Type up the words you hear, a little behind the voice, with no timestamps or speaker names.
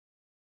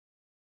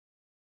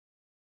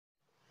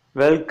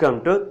Welcome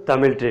to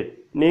Tamil treat.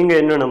 நீங்கள்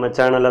இன்னும் நம்ம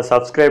சேனலை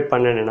சப்ஸ்கிரைப்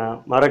பண்ணணுன்னா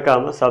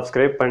மறக்காமல்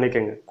சப்ஸ்கிரைப்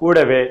பண்ணிக்கோங்க.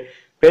 கூடவே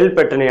பெல்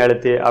பட்டனை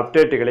அழுத்தி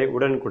அப்டேட்டுகளை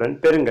உடனுக்குடன்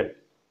பெறுங்கள்.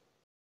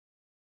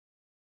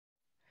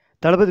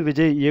 தளபதி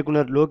விஜய்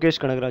இயக்குனர்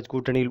லோகேஷ் கனகராஜ்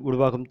கூட்டணியில்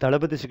உருவாகும்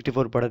தளபதி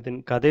 64 படத்தின்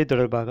கதை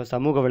தொடர்பாக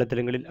சமூக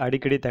வலைதளங்களில்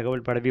அடிக்கடி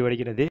தகவல் பரவி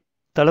வருகிறது.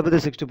 தளபதி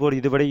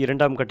 64 இதுவரை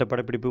 2ஆம் கட்ட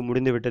படப்பிடிப்பு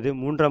முடிந்துவிட்டது.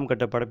 3ஆம்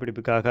கட்ட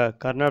படப்பிடிப்புக்காக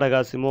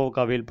கர்நாடகா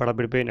சிமோகாவில்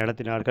படப்பிடிப்பை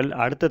நடத்தினார்கள்.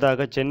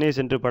 அடுத்ததாக சென்னை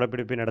சென்று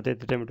படப்பிடிப்பை நடத்த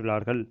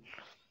திட்டமிட்டுள்ளார்கள்.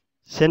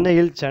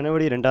 சென்னையில்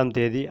ஜனவரி 2ஆம்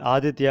தேதி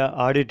ஆதித்யா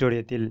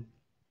ஆடிட்டோரியத்தில்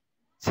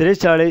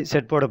சிறைச்சாலை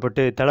செட்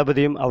போடப்பட்டு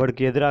தளபதியும்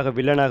அவருக்கு எதிராக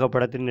வில்லனாக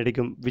படத்தில்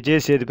நடிக்கும்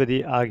விஜயசேதுபதி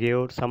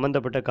ஆகியோர்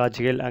சம்பந்தப்பட்ட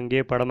காட்சிகள்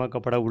அங்கே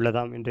படமாக்கப்பட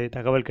உள்ளதாம் என்று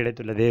தகவல்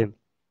கிடைத்துள்ளது.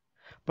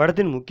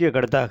 படத்தின் முக்கிய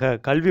கருத்தாக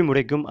கல்வி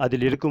முறைக்கும்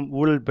அதில் இருக்கும்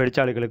ஊழல்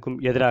பெருச்சாளிகளுக்கும்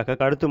எதிராக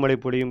கருத்துமலை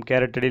பொழியும்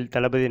கேரக்டரில்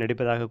தளபதி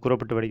நடிப்பதாக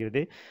கூறப்பட்டு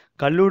வருகிறது.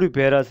 கல்லூரி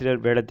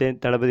பேராசிரியர் வேடத்தை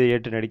தளபதி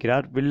ஏற்று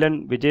நடிக்கிறார். வில்லன்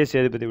விஜய்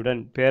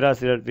சேதுபதியுடன்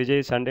பேராசிரியர்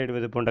விஜய்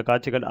சண்டையிடுவது போன்ற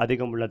காட்சிகள்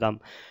அதிகம் உள்ளதாம்.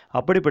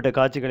 அப்படிப்பட்ட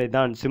காட்சிகளை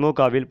தான்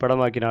சிமோகாவில்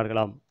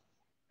படமாக்கினார்களாம்.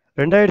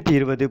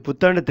 2020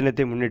 புத்தாண்டு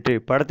தினத்தை முன்னிட்டு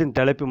படத்தின்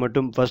தலைப்பு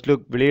மற்றும் ஃபர்ஸ்ட்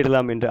லுக்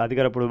வெளியிடலாம் என்று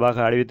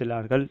அதிகாரப்பூர்வமாக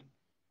அறிவித்துள்ளார்கள்.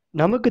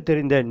 நமக்கு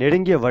தெரிந்த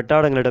நெருங்கிய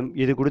வட்டாரங்களிடம்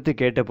இது குறித்து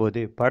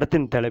கேட்டபோது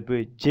படத்தின் தலைப்பு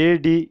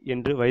ஜேடி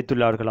என்று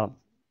வைத்துள்ளார்களாம்.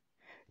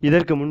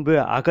 இதற்கு முன்பு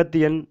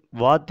அகத்தியன்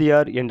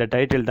வாத்தியார் என்ற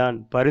டைட்டில் தான்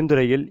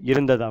பரிந்துரையில்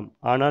இருந்ததாம்.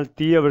 ஆனால்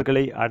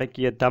தீயவர்களை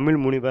அடக்கிய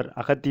தமிழ் முனிவர்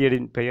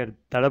அகத்தியரின் பெயர்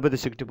தளபதி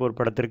 64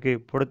 படத்திற்கு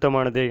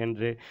பொருத்தமானதே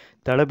என்று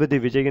தளபதி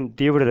விஜயின்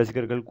தீவிர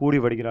ரசிகர்கள்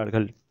கூறி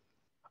வருகிறார்கள்.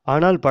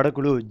 ஆனால்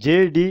படக்குழு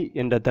ஜேடி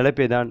என்ற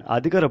தலைப்பை தான்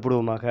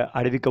அதிகாரப்பூர்வமாக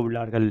அறிவிக்க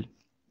உள்ளார்கள்.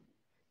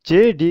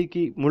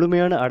 ஜேடிக்கு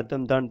முழுமையான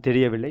அர்த்தம் தான்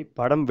தெரியவில்லை.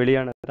 படம்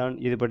வெளியானதான்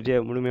இது பற்றிய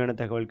முழுமையான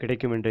தகவல்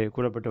கிடைக்கும் என்று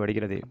கூறப்பட்டு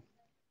வருகிறது.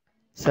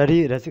 சரி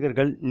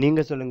ரசிகர்கள்,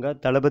 நீங்கள் சொல்லுங்கள்,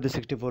 தளபதி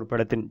 64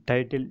 படத்தின்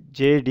டைட்டில்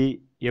ஜேடி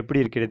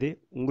எப்படி இருக்கிறது?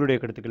 உங்களுடைய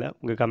கருத்துக்களை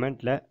உங்கள்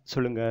கமெண்ட்டில்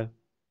சொல்லுங்கள்.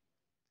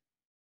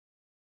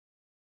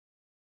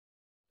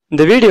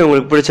 இந்த வீடியோ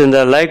உங்களுக்கு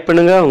பிடிச்சிருந்தா லைக்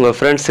பண்ணுங்கள், உங்கள்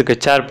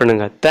ஃப்ரெண்ட்ஸுக்கு ஷேர்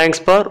பண்ணுங்கள்.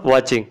 தேங்க்ஸ் ஃபார்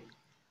வாட்சிங்.